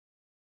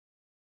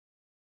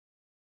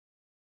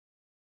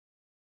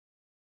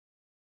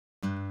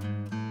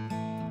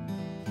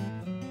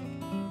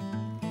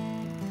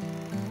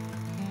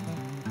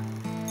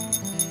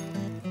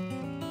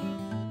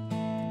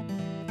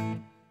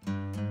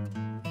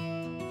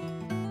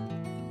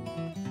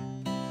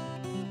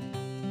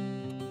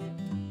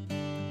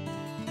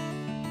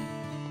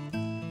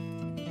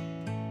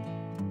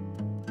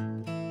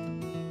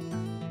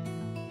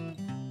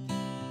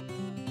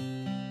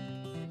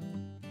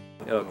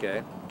Okay,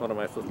 what am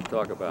I supposed to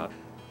talk about?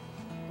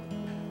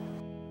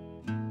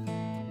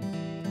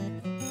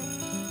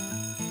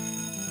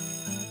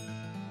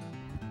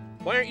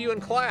 Why aren't you in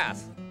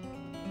class?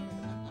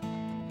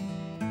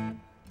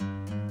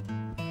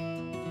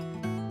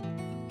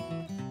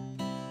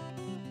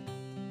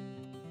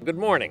 Good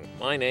morning.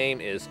 My name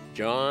is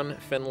John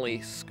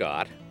Finley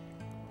Scott.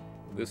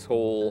 This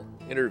whole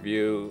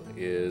interview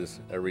is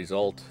a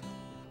result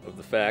of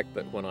the fact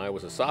that when I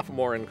was a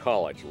sophomore in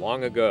college,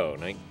 long ago,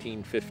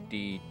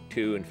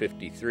 1952 and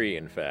 53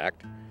 in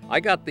fact,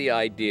 I got the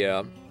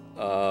idea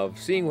of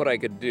seeing what I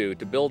could do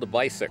to build a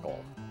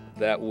bicycle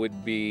that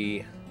would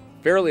be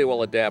fairly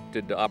well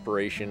adapted to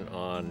operation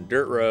on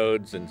dirt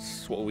roads and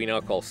what we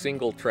now call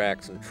single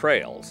tracks and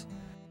trails.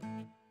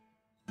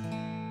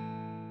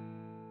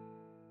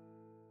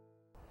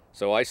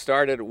 So I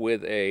started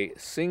with a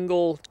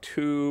single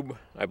tube,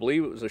 I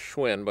believe it was a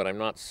Schwinn, but I'm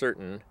not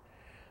certain,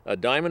 a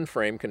diamond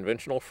frame,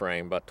 conventional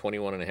frame, about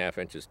 21.5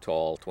 inches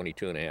tall,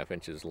 22.5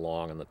 inches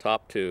long in the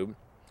top tube,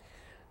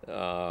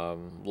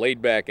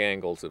 laid back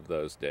angles of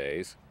those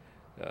days,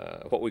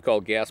 what we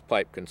call gas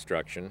pipe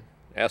construction,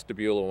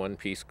 Astabula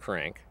one-piece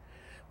crank,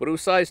 but it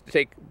was sized to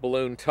take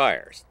balloon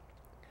tires.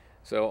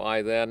 So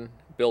I then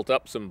built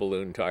up some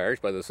balloon tires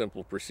by the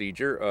simple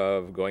procedure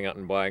of going out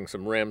and buying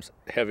some rims.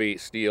 Heavy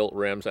steel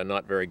rims, and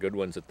not very good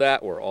ones at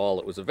that, were all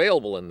that was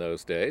available in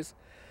those days.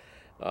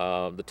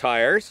 The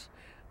tires,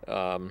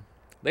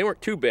 they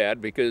weren't too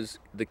bad because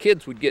the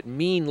kids would get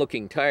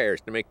mean-looking tires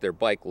to make their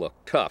bike look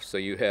tough, so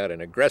you had an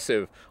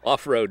aggressive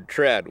off-road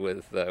tread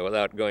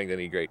without going to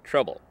any great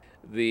trouble.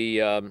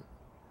 The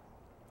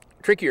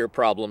trickier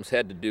problems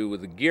had to do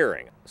with the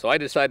gearing. So I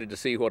decided to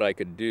see what I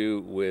could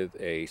do with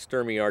a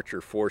Sturmey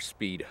Archer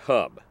 4-speed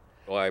hub.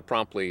 So I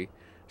promptly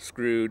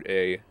screwed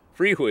a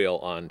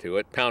freewheel onto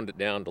it, pounded it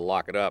down to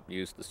lock it up,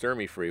 used the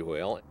Sturmey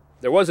freewheel.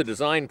 There was a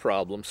design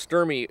problem.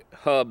 Sturmey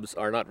hubs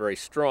are not very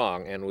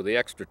strong, and with the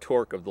extra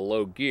torque of the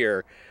low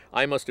gear,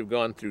 I must have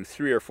gone through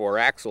 3 or 4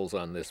 axles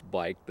on this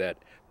bike that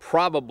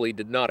probably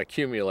did not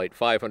accumulate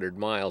 500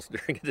 miles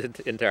during its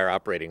entire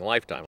operating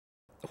lifetime.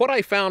 What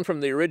I found from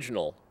the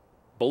original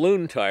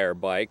balloon tire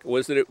bike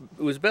was that it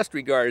was best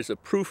regarded as a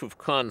proof of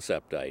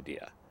concept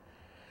idea.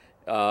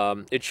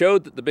 It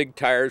showed that the big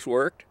tires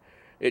worked.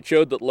 It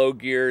showed that low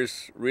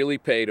gears really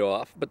paid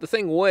off, but the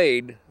thing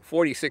weighed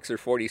 46 or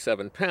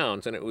 47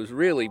 pounds, and it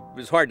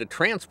was hard to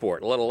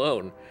transport, let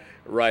alone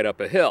ride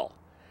up a hill.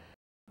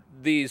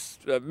 These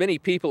many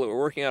people that were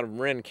working out of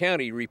Marin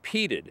County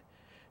repeated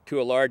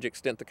to a large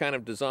extent the kind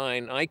of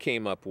design I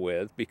came up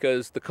with,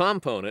 because the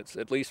components,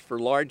 at least for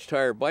large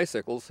tire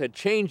bicycles, had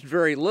changed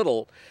very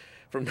little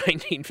from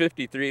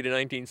 1953 to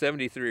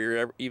 1973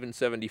 or even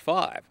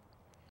 75.